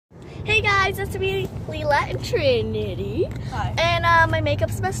Hey guys, it's me, Leela and Trinity. Hi. And my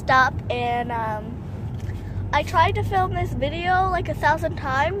makeup's messed up, and I tried to film this video like 1,000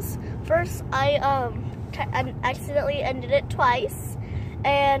 times. First, I accidentally ended it twice,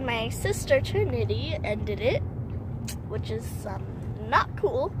 and my sister Trinity ended it, which is not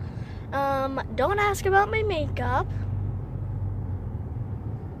cool. Don't ask about my makeup.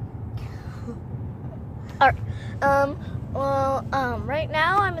 Alright. Right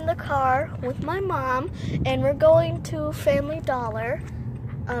now I'm in the car with my mom, and we're going to Family Dollar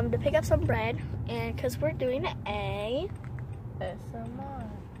to pick up some bread, and because we're doing a ASMR.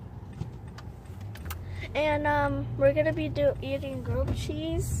 And we're gonna be eating grilled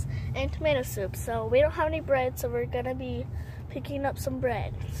cheese and tomato soup. So we don't have any bread, so we're gonna be picking up some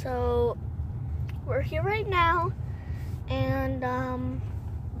bread. So we're here right now, and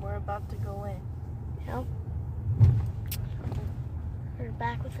We're about to go in. yep. We're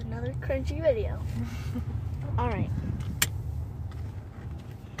back with another cringy video. Alright.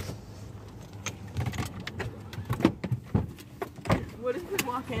 What if we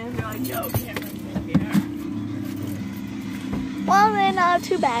walk in and they're like, yo, Cameron's in here? Well then,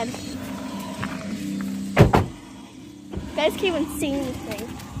 too bad. You guys can't even see anything.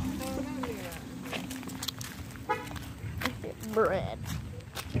 Bread.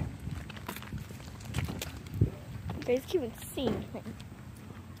 You guys can't even see anything.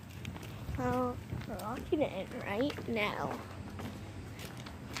 So, we're walking in right now.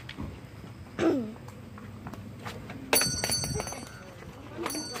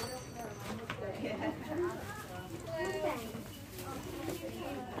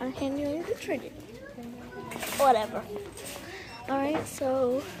 I'm handing you the Trinity. Whatever. Alright,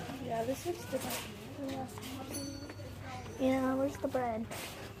 so Yeah, this is the yeah, where's the bread?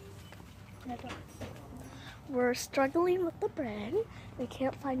 We're struggling with the bread. We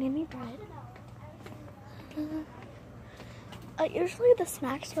can't find any bread. Usually the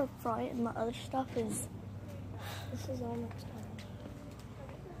snacks are front and the other stuff is... This is almost done.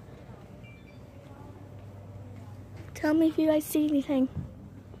 Tell me if you guys see anything.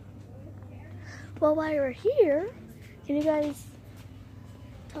 Well, while we're here, can you guys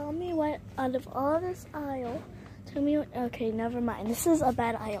tell me what, out of all this aisle, tell me what, okay, never mind. This is a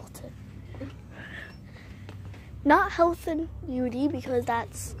bad aisle too. Not health and beauty, because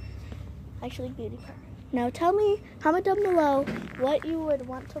that's actually beauty part. Now tell me, comment down below what you would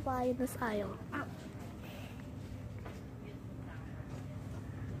want to buy in this aisle.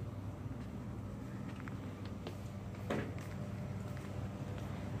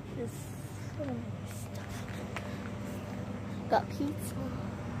 There's so many stuff. Got pizza.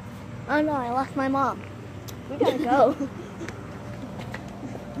 Oh no, I left my mom. We gotta go.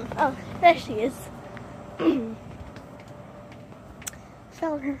 Oh, there she is.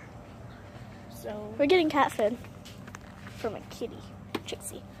 Found her. So We're getting cat food from a kitty,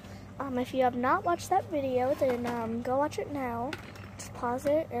 Trixie. If you have not watched that video, then go watch it now. Just pause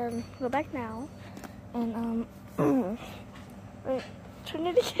it and go back now. And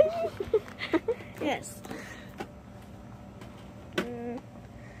Trinity. Yes.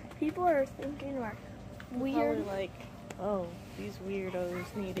 People are thinking we're weird. probably like, oh, these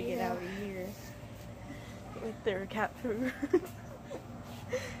weirdos need to get out of here with their cat food.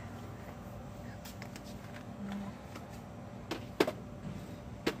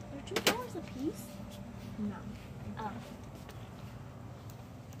 Are $2 a piece? No. Oh.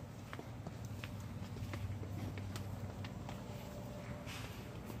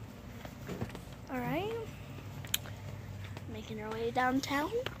 Alright. Making our way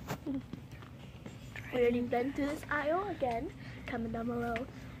downtown. We already been through this aisle again. Comment down below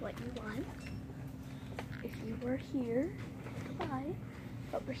what you want. If you were here to buy.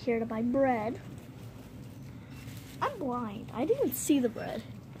 But we're here to buy bread. I'm blind. I didn't even see the bread.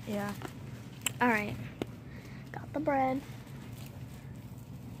 Yeah. Alright. Got the bread.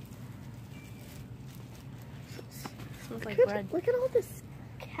 Smells like Look bread. Look at all this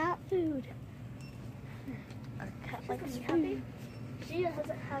cat food. Our cat Like likes happy. food. She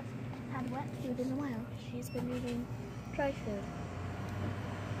hasn't had wet food in a while. She's been eating dry food.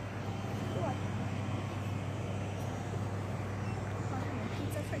 What?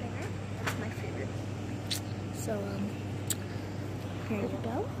 Pizza for dinner. That's my favorite. So here you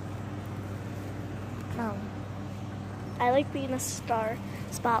go. I like being a star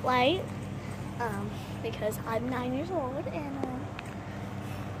spotlight. Because I'm 9 years old, and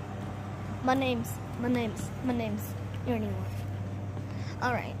my name's your name.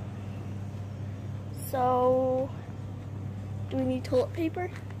 All right. So, do we need toilet paper?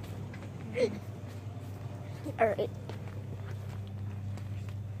 All right.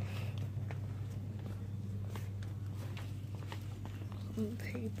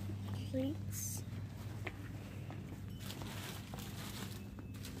 paper plates.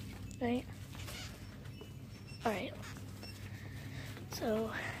 Right? Alright.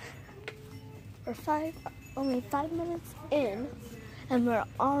 So, we're only 5 minutes in, and we're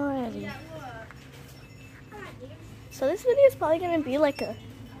already. So this video is probably gonna be like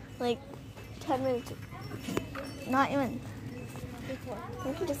 10 minutes. Not even.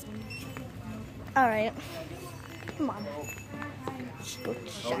 We can just. Alright. Come on. Let's go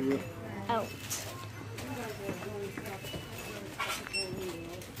check out.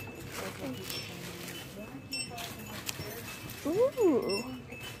 Ooh.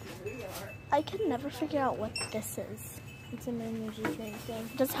 I can never figure out what this is. It's an energy drink thing.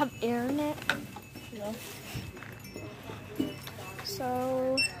 Does it have air in it? No.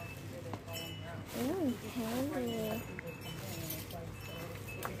 So, candy.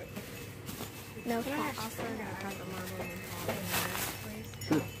 No Can I cash. also have a marble and pop in this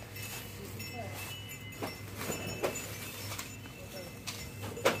place?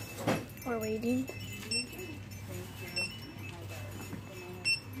 We're waiting.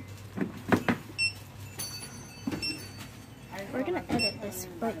 We're gonna edit this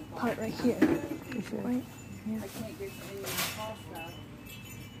part right here. Right? Yeah.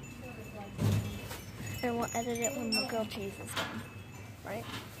 And we'll edit it when the grilled cheese is done. Right?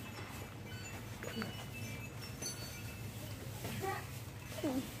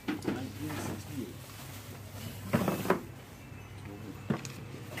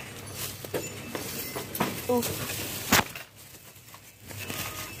 Ooh.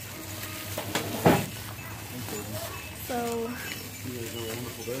 So,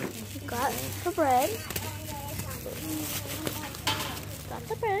 got the bread. Got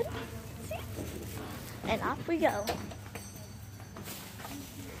the bread. And off we go.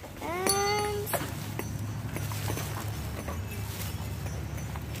 And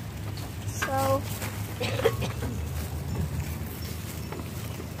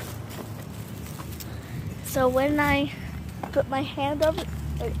so when I put my hand over,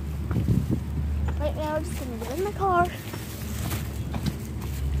 right now I'm just gonna get in the car.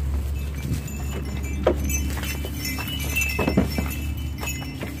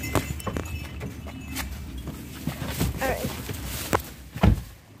 Alright,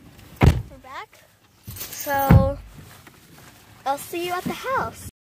 we're back. So I'll see you at the house.